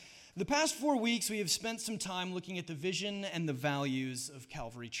The past 4 weeks, we have spent some time looking at the vision and the values of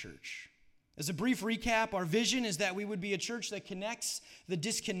Calvary Church. As a brief recap, our vision is that we would be a church that connects the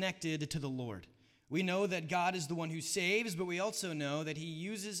disconnected to the Lord. We know that God is the one who saves, but we also know that he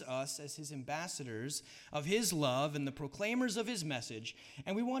uses us as his ambassadors of his love and the proclaimers of his message,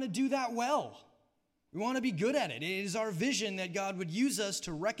 and we want to do that well. We want to be good at it. It is our vision that God would use us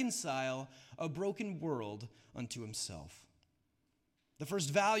to reconcile a broken world unto himself. The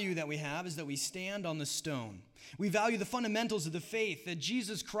first value that we have is that we stand on the stone. We value the fundamentals of the faith, that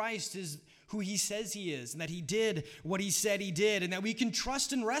Jesus Christ is who he says he is, and that he did what he said he did, and that we can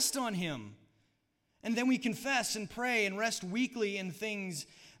trust and rest on him. And then we confess and pray and rest weekly in things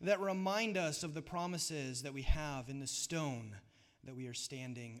that remind us of the promises that we have in the stone that we are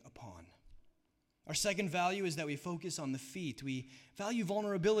standing upon. Our second value is that we focus on the feet. We value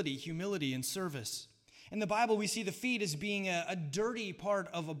vulnerability, humility, and service. In the Bible, we see the feet as being a dirty part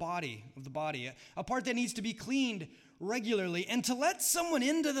of the body, a part that needs to be cleaned regularly. And to let someone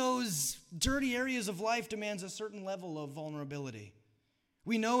into those dirty areas of life demands a certain level of vulnerability.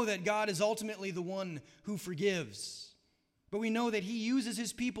 We know that God is ultimately the one who forgives, but we know that he uses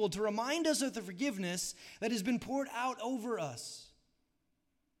his people to remind us of the forgiveness that has been poured out over us.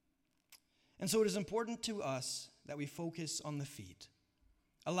 And so it is important to us that we focus on the feet,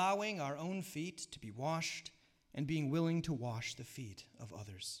 allowing our own feet to be washed and being willing to wash the feet of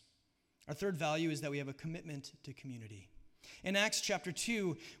others. Our third value is that we have a commitment to community. In Acts chapter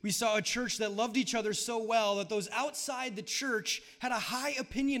 2, we saw a church that loved each other so well that those outside the church had a high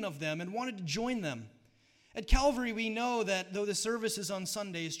opinion of them and wanted to join them. At Calvary, we know that though the service is on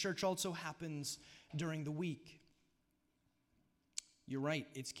Sundays, church also happens during the week. You're right,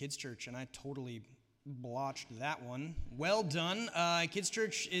 it's kids' church, and I totally blotched that one. Well done. Kids'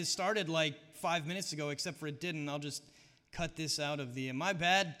 church is started like 5 minutes ago, except for it didn't. I'll just cut this out of the... My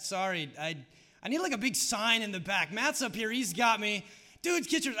bad. Sorry. I need like a big sign in the back. Matt's up here. He's got me. Dude,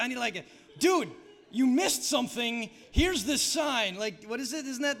 kids' church. I need like a... Dude, you missed something. Here's the sign. Like, what is it?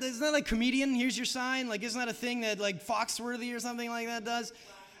 Isn't that like comedian? Here's your sign. Like, isn't that a thing that like Foxworthy or something like that does?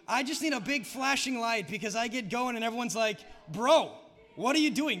 I just need a big flashing light because I get going and everyone's like, bro, what are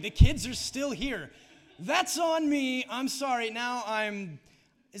you doing? The kids are still here. That's on me. I'm sorry. Now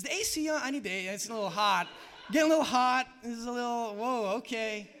is the AC on? I need the AC. It's a little hot. Getting a little hot. This is a little, whoa,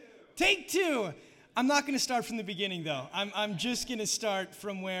 okay. Take 2. I'm not going to start from the beginning, though. I'm just going to start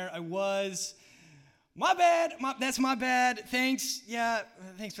from where I was. My bad. That's my bad. Thanks. Yeah,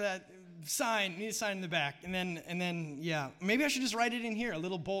 thanks for that. Sign. Need a sign in the back. And then, yeah. Maybe I should just write it in here. A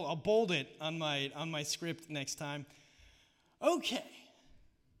little bold. I'll bold it on my script next time. Okay.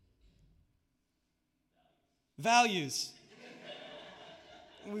 Values.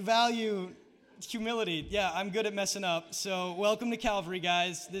 We value humility. Yeah, I'm good at messing up. So welcome to Calvary,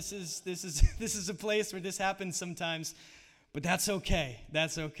 guys. This is a place where this happens sometimes, but that's okay.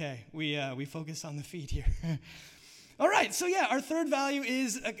 That's okay. We focus on the feet here. All right. So yeah, our third value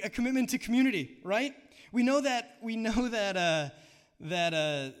is a commitment to community. Right? We know that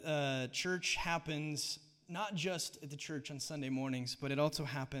church happens not just at the church on Sunday mornings, but it also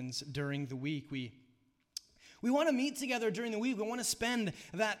happens during the week. We want to meet together during the week. We want to spend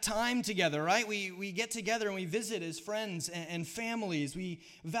that time together, right? We get together and we visit as friends and families. We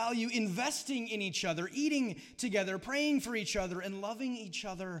value investing in each other, eating together, praying for each other, and loving each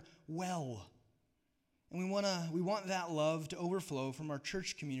other well. And we want that love to overflow from our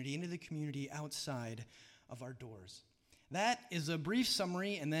church community into the community outside of our doors. That is a brief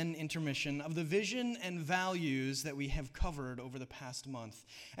summary and then intermission of the vision and values that we have covered over the past month.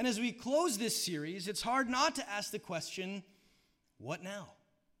 And as we close this series, it's hard not to ask the question, what now?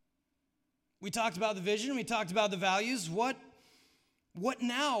 We talked about the vision, we talked about the values. What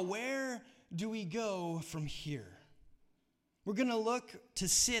now? Where do we go from here? We're going to look to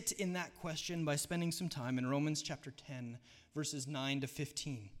sit in that question by spending some time in Romans chapter 10, verses 9 to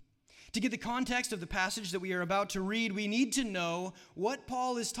 15. To get the context of the passage that we are about to read, we need to know what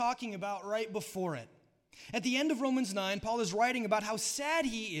Paul is talking about right before it. At the end of Romans 9, Paul is writing about how sad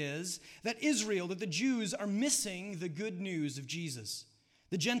he is that the Jews, are missing the good news of Jesus.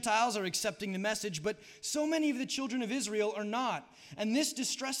 The Gentiles are accepting the message, but so many of the children of Israel are not, and this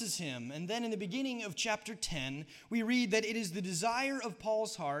distresses him. And then in the beginning of chapter 10, we read that it is the desire of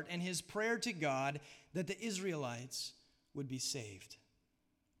Paul's heart and his prayer to God that the Israelites would be saved.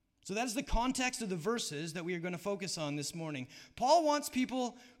 So that is the context of the verses that we are going to focus on this morning. Paul wants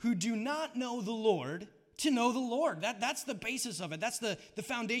people who do not know the Lord to know the Lord. That's the basis of it. That's the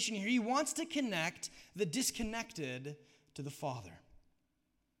foundation here. He wants to connect the disconnected to the Father.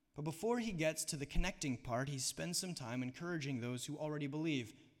 But before he gets to the connecting part, he spends some time encouraging those who already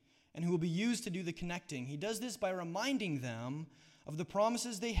believe. and who will be used to do the connecting. He does this by reminding them of the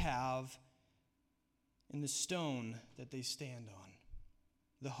promises they have in the stone that they stand on,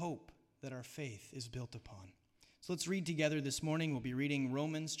 the hope that our faith is built upon. So let's read together this morning. We'll be reading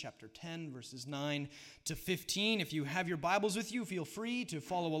Romans chapter 10, verses 9 to 15. If you have your Bibles with you, feel free to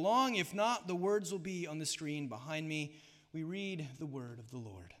follow along. If not, the words will be on the screen behind me. We read the word of the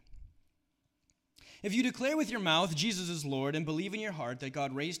Lord. If you declare with your mouth Jesus is Lord and believe in your heart that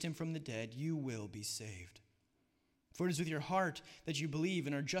God raised him from the dead, you will be saved. For it is with your heart that you believe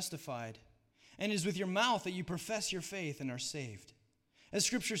and are justified, and it is with your mouth that you profess your faith and are saved. As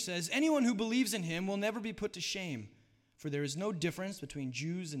Scripture says, anyone who believes in him will never be put to shame, for there is no difference between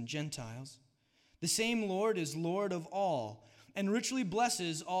Jews and Gentiles. The same Lord is Lord of all, and richly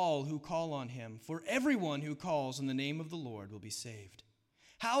blesses all who call on him. For everyone who calls on the name of the Lord will be saved.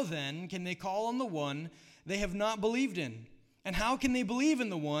 How then can they call on the one they have not believed in? And how can they believe in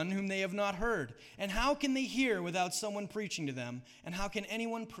the one whom they have not heard? And how can they hear without someone preaching to them? And how can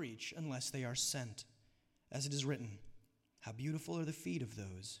anyone preach unless they are sent? As it is written, how beautiful are the feet of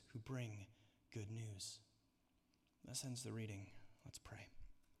those who bring good news. Thus ends the reading. Let's pray.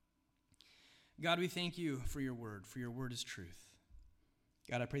 God, we thank you for your word is truth.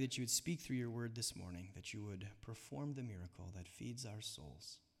 God, I pray that you would speak through your word this morning, that you would perform the miracle that feeds our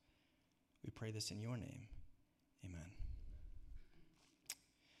souls. We pray this in your name. Amen.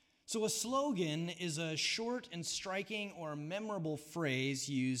 So a slogan is a short and striking or memorable phrase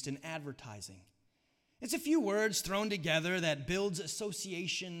used in advertising. It's a few words thrown together that builds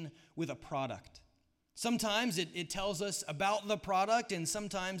association with a product. Sometimes it tells us about the product, and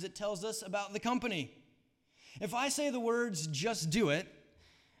sometimes it tells us about the company. If I say the words, just do it,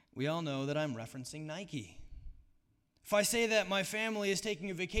 we all know that I'm referencing Nike. If I say that my family is taking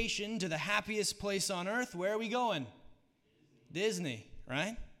a vacation to the happiest place on earth, where are we going? Disney,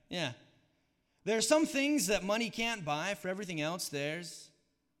 right? Yeah. There are some things that money can't buy. For everything else, there's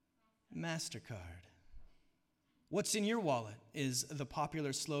MasterCard. What's in your wallet is the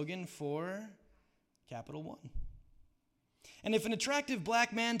popular slogan for Capital One. And if an attractive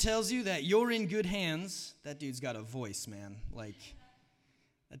black man tells you that you're in good hands, that dude's got a voice, man. Like,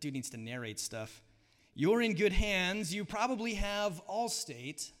 that dude needs to narrate stuff. You're in good hands. You probably have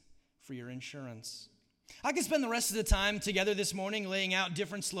Allstate for your insurance. I could spend the rest of the time together this morning laying out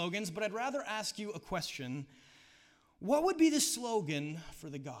different slogans, but I'd rather ask you a question. What would be the slogan for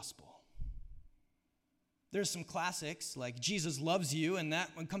the gospel? There's some classics like Jesus loves you, and that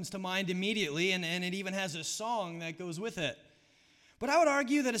one comes to mind immediately, and it even has a song that goes with it. But I would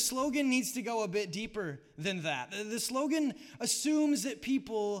argue that a slogan needs to go a bit deeper than that. The slogan assumes that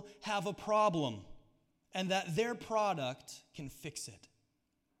people have a problem and that their product can fix it.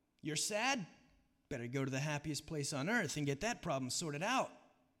 You're sad? Better go to the happiest place on earth and get that problem sorted out.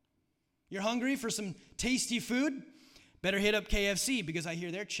 You're hungry for some tasty food? Better hit up KFC because I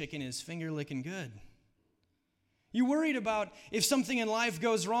hear their chicken is finger-licking good. You worried about if something in life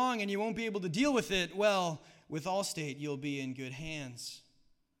goes wrong and you won't be able to deal with it? Well, with Allstate, you'll be in good hands.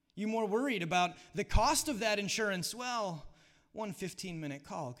 You more worried about the cost of that insurance? Well, one 15-minute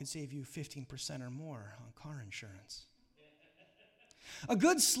call could save you 15% or more on car insurance. A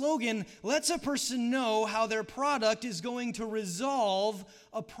good slogan lets a person know how their product is going to resolve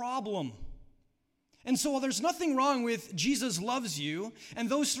a problem. And so while there's nothing wrong with Jesus loves you, and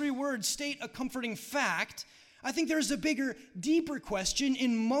those three words state a comforting fact, I think there's a bigger, deeper question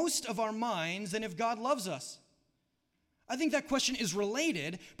in most of our minds than if God loves us. I think that question is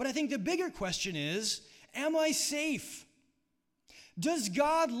related, but I think the bigger question is, am I safe? Does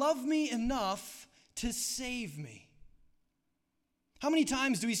God love me enough to save me? How many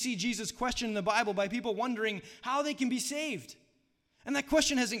times do we see Jesus questioned in the Bible by people wondering how they can be saved? And that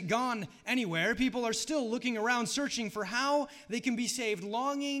question hasn't gone anywhere. People are still looking around, searching for how they can be saved,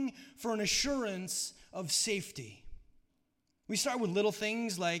 longing for an assurance of safety. We start with little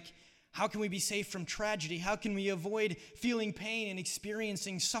things like, how can we be safe from tragedy? How can we avoid feeling pain and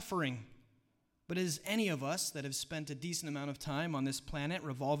experiencing suffering? But as any of us that have spent a decent amount of time on this planet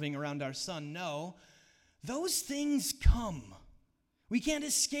revolving around our sun know, those things come. We can't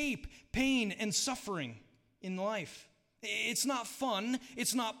escape pain and suffering in life. It's not fun,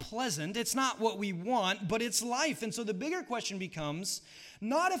 it's not pleasant, it's not what we want, but it's life. And so the bigger question becomes,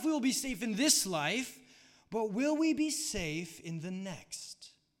 not if we will be safe in this life, but will we be safe in the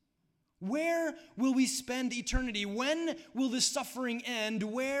next? Where will we spend eternity? When will the suffering end?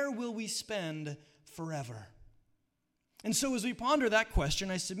 Where will we spend forever? And so as we ponder that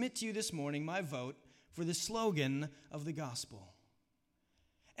question, I submit to you this morning my vote for the slogan of the gospel.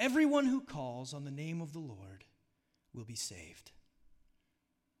 Everyone who calls on the name of the Lord will be saved.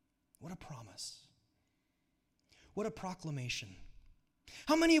 What a promise. What a proclamation.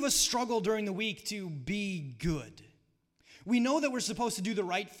 How many of us struggle during the week to be good? We know that we're supposed to do the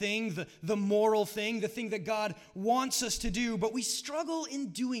right thing, the moral thing, the thing that God wants us to do, but we struggle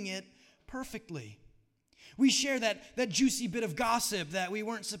in doing it perfectly. We share that juicy bit of gossip that we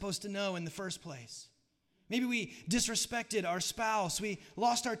weren't supposed to know in the first place. Maybe we disrespected our spouse. We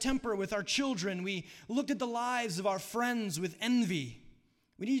lost our temper with our children. We looked at the lives of our friends with envy.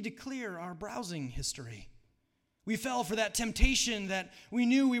 We needed to clear our browsing history. We fell for that temptation that we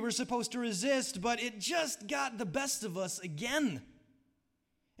knew we were supposed to resist, but it just got the best of us again.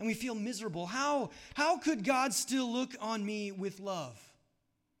 And we feel miserable. How could God still look on me with love?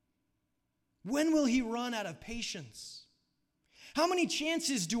 When will he run out of patience? How many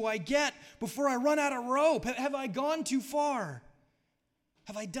chances do I get before I run out of rope? Have I gone too far?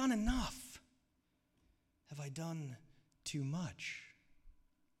 Have I done enough? Have I done too much?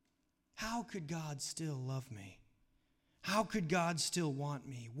 How could God still love me? How could God still want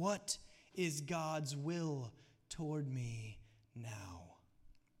me? What is God's will toward me now?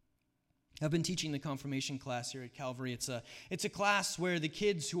 I've been teaching the confirmation class here at Calvary. It's a class where the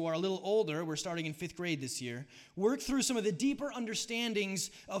kids who are a little older, we're starting in 5th grade this year, work through some of the deeper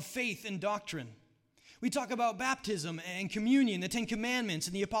understandings of faith and doctrine. We talk about baptism and communion, the 10 Commandments,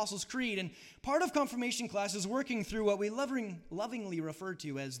 and the Apostles' Creed. And part of confirmation class is working through what we lovingly refer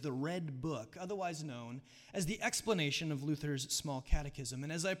to as the Red Book, otherwise known as the explanation of Luther's Small Catechism.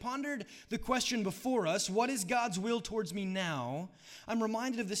 And as I pondered the question before us, what is God's will towards me now? I'm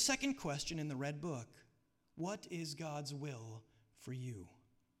reminded of the second question in the Red Book. What is God's will for you?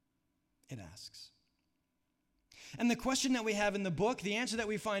 It asks. And the question that we have in the book, the answer that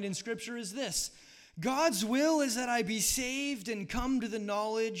we find in Scripture is this: God's will is that I be saved and come to the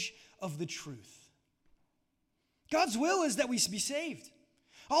knowledge of the truth. God's will is that we be saved.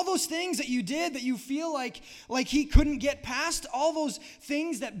 All those things that you did that you feel like he couldn't get past, all those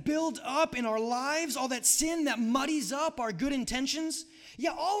things that build up in our lives, all that sin that muddies up our good intentions,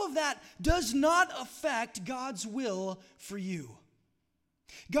 yeah, all of that does not affect God's will for you.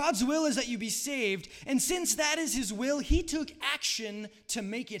 God's will is that you be saved, and since that is his will, he took action to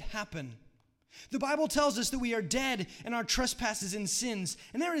make it happen. The Bible tells us that we are dead in our trespasses and sins,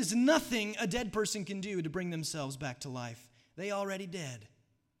 and there is nothing a dead person can do to bring themselves back to life. They already dead.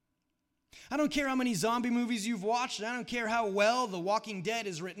 I don't care how many zombie movies you've watched, and I don't care how well The Walking Dead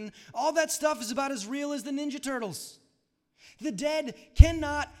is written. All that stuff is about as real as the Ninja Turtles. The dead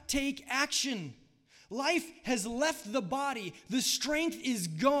cannot take action. Life has left the body. The strength is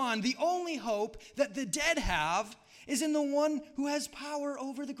gone. The only hope that the dead have is in the one who has power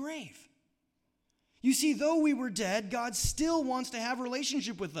over the grave. You see, though we were dead, God still wants to have a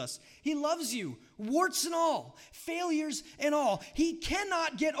relationship with us. He loves you, warts and all, failures and all. He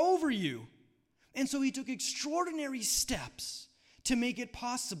cannot get over you. And so he took extraordinary steps to make it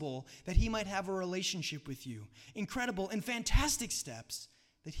possible that he might have a relationship with you. Incredible and fantastic steps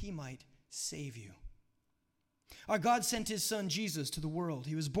that he might save you. Our God sent his son Jesus to the world.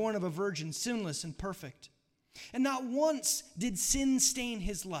 He was born of a virgin, sinless and perfect. And not once did sin stain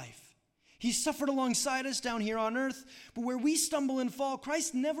his life. He suffered alongside us down here on earth, but where we stumble and fall,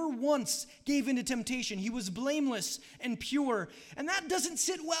 Christ never once gave in to temptation. He was blameless and pure, and that doesn't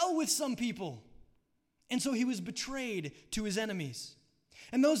sit well with some people. And so he was betrayed to his enemies.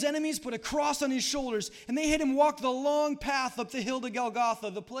 And those enemies put a cross on his shoulders, and they had him walk the long path up the hill to Golgotha,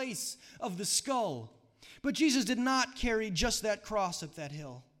 the place of the skull. But Jesus did not carry just that cross up that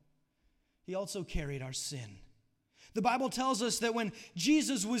hill. He also carried our sin. The Bible tells us that when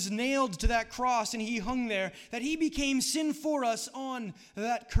Jesus was nailed to that cross and he hung there, that he became sin for us on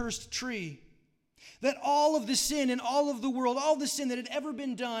that cursed tree. That all of the sin in all of the world, all the sin that had ever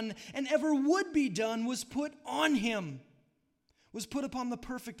been done and ever would be done was put on him, was put upon the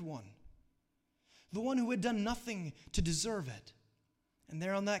perfect one, the one who had done nothing to deserve it. And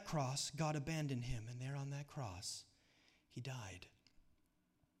there on that cross, God abandoned him, and there on that cross, he died.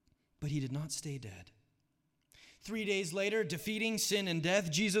 But he did not stay dead. 3 days later, defeating sin and death,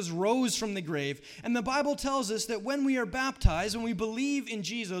 Jesus rose from the grave. And the Bible tells us that when we are baptized, when we believe in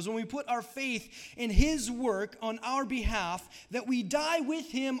Jesus, when we put our faith in his work on our behalf, that we die with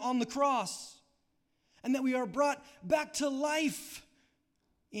him on the cross. And that we are brought back to life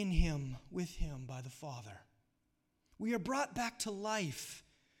in him, with him by the Father. We are brought back to life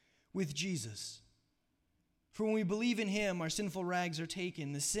with Jesus. For when we believe in him, our sinful rags are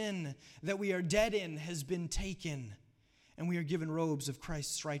taken. The sin that we are dead in has been taken. And we are given robes of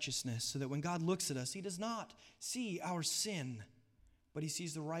Christ's righteousness, so that when God looks at us, he does not see our sin, but he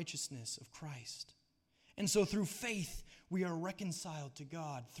sees the righteousness of Christ. And so through faith, we are reconciled to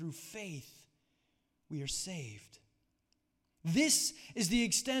God. Through faith, we are saved. This is the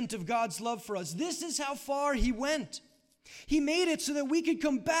extent of God's love for us. This is how far he went. He made it so that we could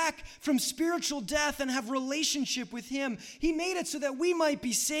come back from spiritual death and have relationship with him. He made it so that we might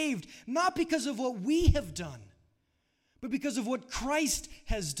be saved, not because of what we have done, but because of what Christ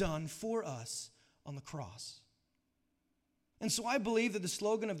has done for us on the cross. And so I believe that the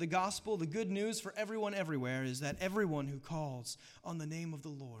slogan of the gospel, the good news for everyone everywhere, is that everyone who calls on the name of the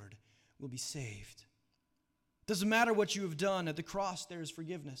Lord will be saved. It doesn't matter what you have done. At the cross, there is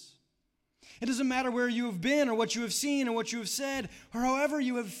forgiveness. It doesn't matter where you have been or what you have seen or what you have said or however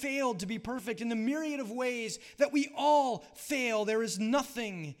you have failed to be perfect. In the myriad of ways that we all fail, there is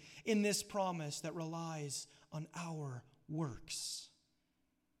nothing in this promise that relies on our works.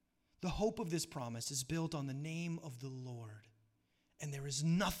 The hope of this promise is built on the name of the Lord, and there is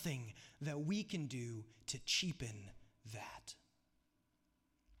nothing that we can do to cheapen that.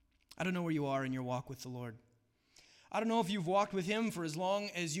 I don't know where you are in your walk with the Lord. I don't know if you've walked with him for as long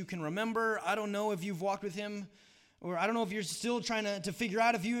as you can remember. I don't know if you've walked with him, or I don't know if you're still trying to figure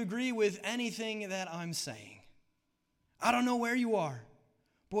out if you agree with anything that I'm saying. I don't know where you are,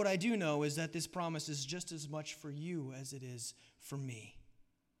 but what I do know is that this promise is just as much for you as it is for me.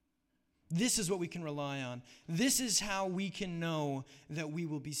 This is what we can rely on. This is how we can know that we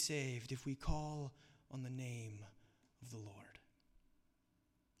will be saved if we call on the name of the Lord.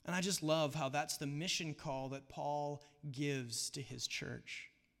 And I just love how that's the mission call that Paul gives to his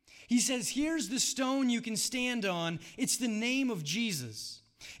church. He says, here's the stone you can stand on. It's the name of Jesus.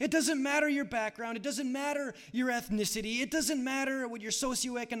 It doesn't matter your background. It doesn't matter your ethnicity. It doesn't matter what your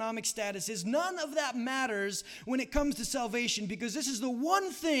socioeconomic status is. None of that matters when it comes to salvation, because this is the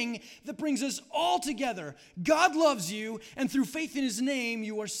one thing that brings us all together. God loves you, and through faith in his name,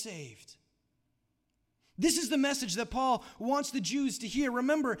 you are saved. This is the message that Paul wants the Jews to hear.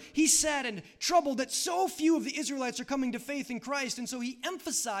 Remember, he's sad and troubled that so few of the Israelites are coming to faith in Christ, and so he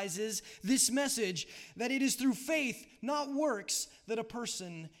emphasizes this message that it is through faith, not works, that a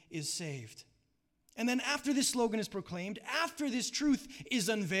person is saved. And then after this slogan is proclaimed, after this truth is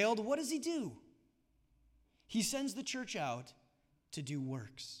unveiled, what does he do? He sends the church out to do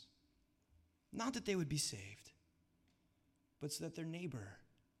works. Not that they would be saved, but so that their neighbor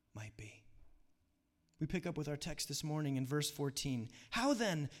might be. We pick up with our text this morning in verse 14. How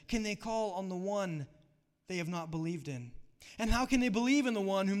then can they call on the one they have not believed in? And how can they believe in the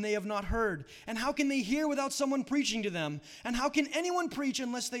one whom they have not heard? And how can they hear without someone preaching to them? And how can anyone preach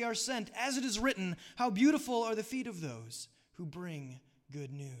unless they are sent? As it is written, how beautiful are the feet of those who bring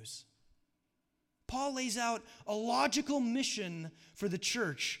good news. Paul lays out a logical mission for the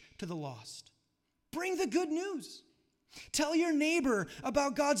church to the lost. Bring the good news. Tell your neighbor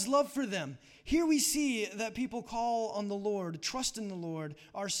about God's love for them. Here we see that people call on the Lord, trust in the Lord,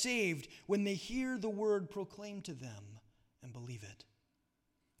 are saved when they hear the word proclaimed to them and believe it.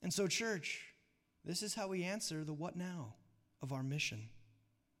 And so, church, this is how we answer the what now of our mission.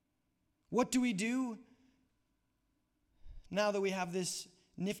 What do we do now that we have this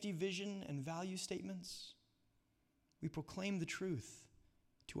nifty vision and value statements? We proclaim the truth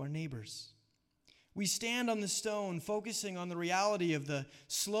to our neighbors. We stand on the stone, focusing on the reality of the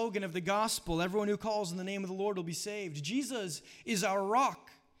slogan of the gospel. Everyone who calls on the name of the Lord will be saved. Jesus is our rock.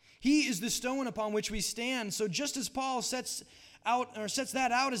 He is the stone upon which we stand. So just as Paul sets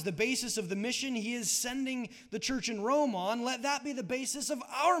that out as the basis of the mission he is sending the church in Rome on, let that be the basis of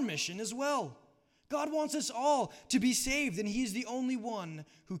our mission as well. God wants us all to be saved, and he is the only one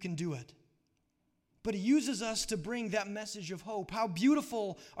who can do it. But he uses us to bring that message of hope. How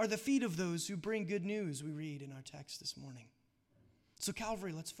beautiful are the feet of those who bring good news, we read in our text this morning. So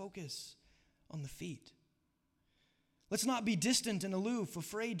Calvary, let's focus on the feet. Let's not be distant and aloof,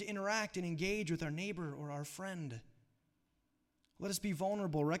 afraid to interact and engage with our neighbor or our friend. Let us be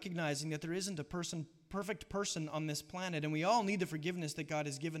vulnerable, recognizing that there isn't a perfect person on this planet, and we all need the forgiveness that God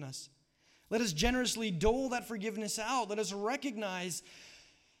has given us. Let us generously dole that forgiveness out. Let us recognize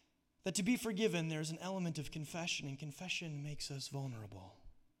that to be forgiven, there's an element of confession, and confession makes us vulnerable.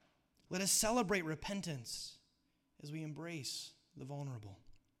 Let us celebrate repentance as we embrace the vulnerable.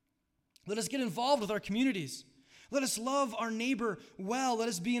 Let us get involved with our communities. Let us love our neighbor well. Let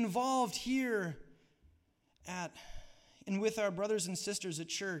us be involved here and with our brothers and sisters at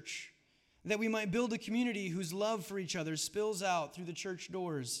church, that we might build a community whose love for each other spills out through the church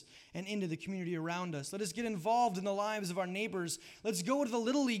doors and into the community around us. Let us get involved in the lives of our neighbors. Let's go to the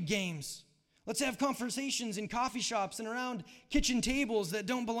Little League games. Let's have conversations in coffee shops and around kitchen tables that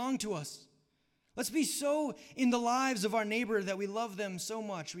don't belong to us. Let's be so in the lives of our neighbor that we love them so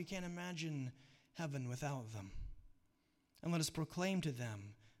much we can't imagine heaven without them. And let us proclaim to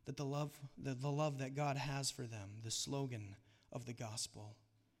them that the love that God has for them, the slogan of the gospel.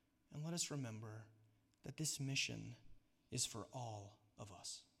 And let us remember that this mission is for all of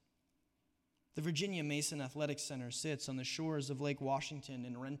us. The Virginia Mason Athletic Center sits on the shores of Lake Washington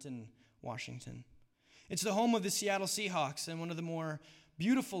in Renton, Washington. It's the home of the Seattle Seahawks and one of the more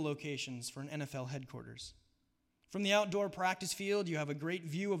beautiful locations for an NFL headquarters. From the outdoor practice field, you have a great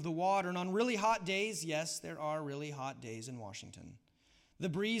view of the water, and on really hot days, yes, there are really hot days in Washington, the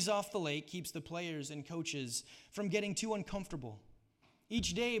breeze off the lake keeps the players and coaches from getting too uncomfortable.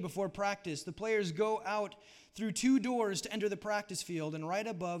 Each day before practice, the players go out through 2 doors to enter the practice field, and right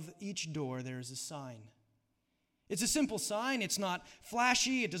above each door there is a sign. It's a simple sign. It's not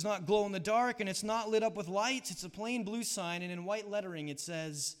flashy. It does not glow in the dark, and it's not lit up with lights. It's a plain blue sign, and in white lettering it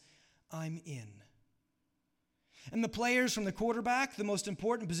says, "I'm in." And the players, from the quarterback, the most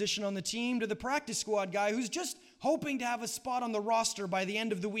important position on the team, to the practice squad guy who's just hoping to have a spot on the roster by the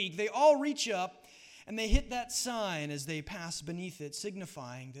end of the week, they all reach up and they hit that sign as they pass beneath it,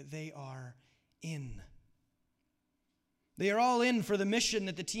 signifying that they are in. They are all in for the mission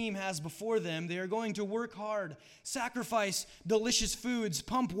that the team has before them. They are going to work hard, sacrifice delicious foods,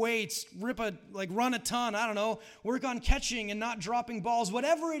 pump weights, run a ton, work on catching and not dropping balls.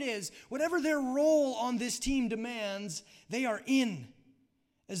 Whatever it is, whatever their role on this team demands, they are in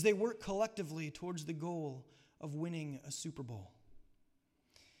as they work collectively towards the goal of winning a Super Bowl.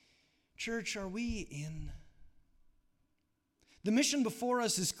 Church, are we in? The mission before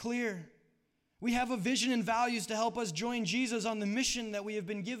us is clear. We have a vision and values to help us join Jesus on the mission that we have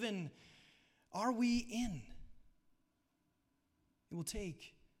been given. Are we in? It will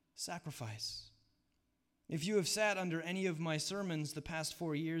take sacrifice. If you have sat under any of my sermons the past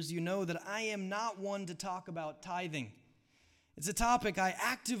 4 years, you know that I am not one to talk about tithing. It's a topic I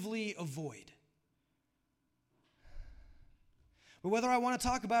actively avoid. But whether I want to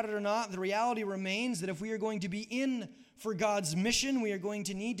talk about it or not, the reality remains that if we are going to be in for God's mission, we are going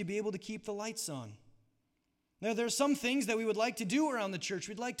to need to be able to keep the lights on. Now, there are some things that we would like to do around the church.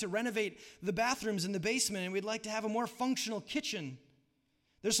 We'd like to renovate the bathrooms in the basement, and we'd like to have a more functional kitchen.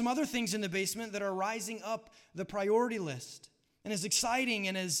 There's some other things in the basement that are rising up the priority list. And as exciting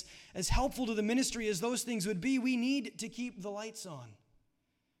and as helpful to the ministry as those things would be, we need to keep the lights on.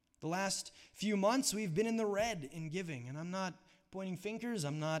 The last few months, we've been in the red in giving, and I'm not pointing fingers.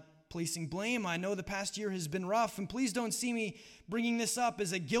 I'm not placing blame. I know the past year has been rough, and please don't see me bringing this up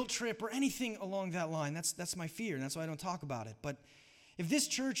as a guilt trip or anything along that line. That's my fear, and that's why I don't talk about it. But if this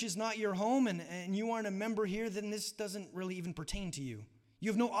church is not your home and you aren't a member here, then this doesn't really even pertain to you. You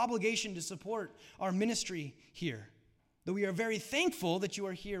have no obligation to support our ministry here, though we are very thankful that you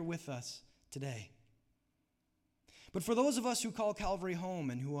are here with us today. But for those of us who call Calvary home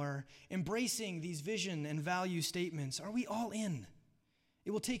and who are embracing these vision and value statements, are we all in?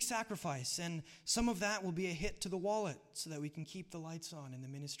 It will take sacrifice, and some of that will be a hit to the wallet so that we can keep the lights on in the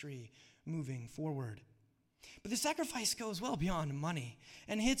ministry moving forward. But the sacrifice goes well beyond money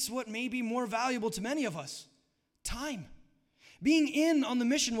and hits what may be more valuable to many of us: time. Being in on the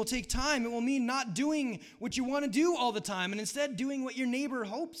mission will take time. It will mean not doing what you want to do all the time and instead doing what your neighbor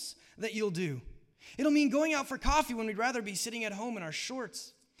hopes that you'll do. It'll mean going out for coffee when we'd rather be sitting at home in our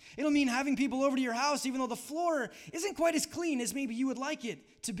shorts. It'll mean having people over to your house even though the floor isn't quite as clean as maybe you would like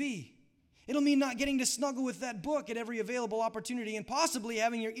it to be. It'll mean not getting to snuggle with that book at every available opportunity and possibly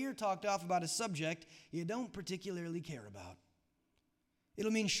having your ear talked off about a subject you don't particularly care about.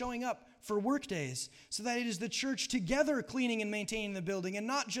 It'll mean showing up for work days so that it is the church together cleaning and maintaining the building and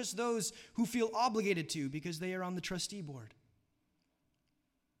not just those who feel obligated to because they are on the trustee board.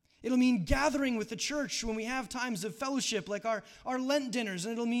 It'll mean gathering with the church when we have times of fellowship like our Lent dinners,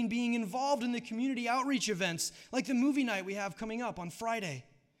 and it'll mean being involved in the community outreach events like the movie night we have coming up on Friday.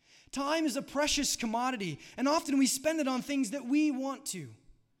 Time is a precious commodity, and often we spend it on things that we want to.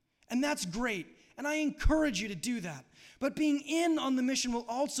 And that's great, and I encourage you to do that. But being in on the mission will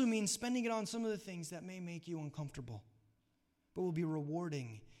also mean spending it on some of the things that may make you uncomfortable, but will be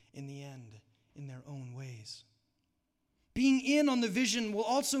rewarding in the end in their own ways. Being in on the vision will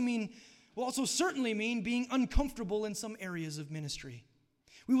also certainly mean being uncomfortable in some areas of ministry.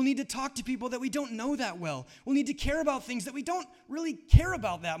 We will need to talk to people that we don't know that well. We'll need to care about things that we don't really care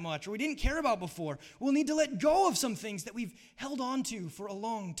about that much or we didn't care about before. We'll need to let go of some things that we've held on to for a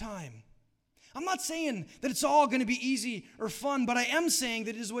long time. I'm not saying that it's all going to be easy or fun, but I am saying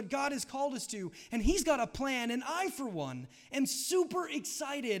that it is what God has called us to, and He's got a plan, and I, for one, am super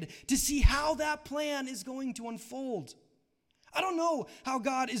excited to see how that plan is going to unfold. I don't know how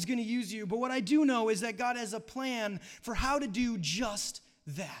God is going to use you, but what I do know is that God has a plan for how to do just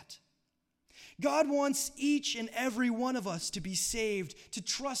that. God wants each and every one of us to be saved, to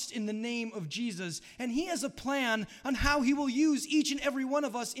trust in the name of Jesus. And he has a plan on how he will use each and every one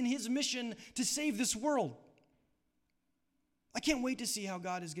of us in his mission to save this world. I can't wait to see how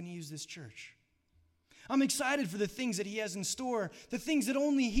God is going to use this church. I'm excited for the things that he has in store, the things that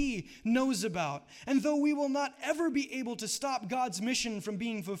only he knows about. And though we will not ever be able to stop God's mission from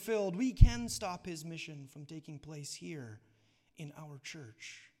being fulfilled, we can stop his mission from taking place here in our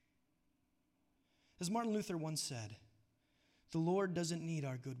church. As Martin Luther once said, the Lord doesn't need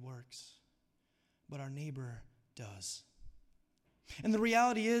our good works, but our neighbor does. And the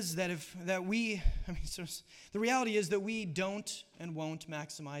reality is that we don't and won't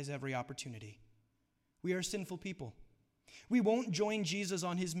maximize every opportunity. We are sinful people. We won't join Jesus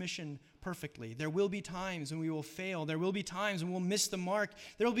on his mission perfectly. There will be times when we will fail. There will be times when we'll miss the mark.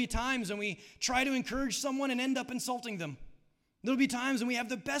 There will be times when we try to encourage someone and end up insulting them. There will be times when we have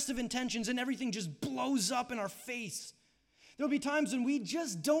the best of intentions and everything just blows up in our face. There will be times when we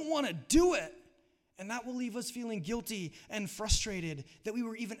just don't want to do it. And that will leave us feeling guilty and frustrated that we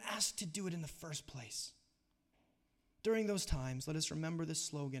were even asked to do it in the first place. During those times, let us remember the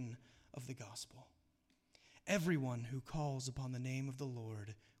slogan of the gospel. Everyone who calls upon the name of the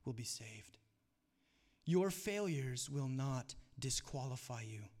Lord will be saved. Your failures will not disqualify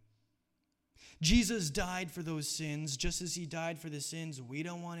you. Jesus died for those sins just as he died for the sins we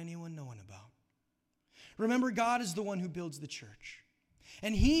don't want anyone knowing about. Remember, God is the one who builds the church.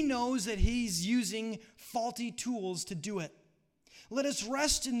 And he knows that he's using faulty tools to do it. Let us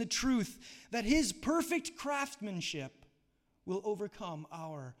rest in the truth that his perfect craftsmanship will overcome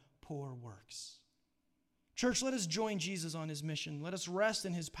our poor works. Church, let us join Jesus on his mission. Let us rest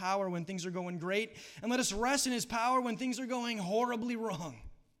in his power when things are going great, and let us rest in his power when things are going horribly wrong.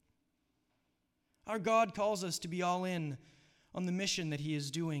 Our God calls us to be all in on the mission that he is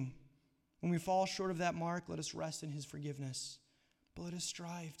doing. When we fall short of that mark, let us rest in his forgiveness. But let us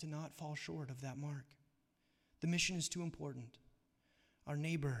strive to not fall short of that mark. The mission is too important. Our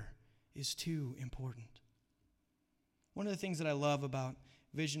neighbor is too important. One of the things that I love about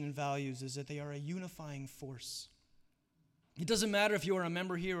Vision and Values is that they are a unifying force. It doesn't matter if you are a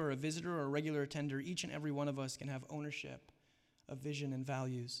member here or a visitor or a regular attender. Each and every one of us can have ownership of Vision and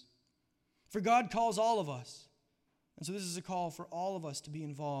Values. For God calls all of us. And so this is a call for all of us to be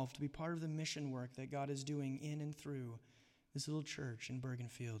involved, to be part of the mission work that God is doing in and through this little church in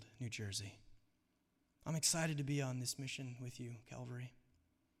Bergenfield, New Jersey. I'm excited to be on this mission with you, Calvary.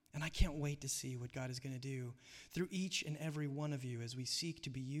 And I can't wait to see what God is going to do through each and every one of you as we seek to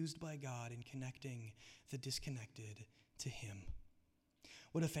be used by God in connecting the disconnected to him.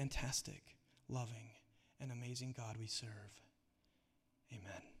 What a fantastic, loving, and amazing God we serve.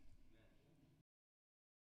 Amen.